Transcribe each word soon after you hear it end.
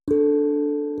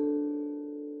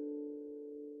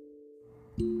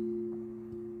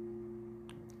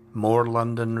more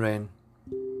London rain.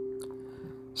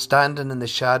 Standing in the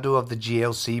shadow of the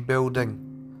GLC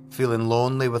building, feeling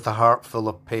lonely with a heart full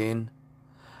of pain,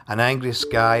 an angry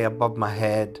sky above my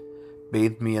head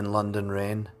bathed me in London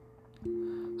rain.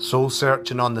 Soul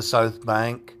searching on the south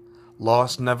bank,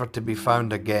 lost never to be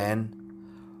found again,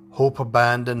 hope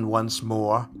abandoned once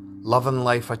more, loving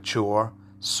life a chore,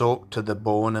 soaked to the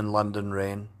bone in London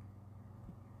rain.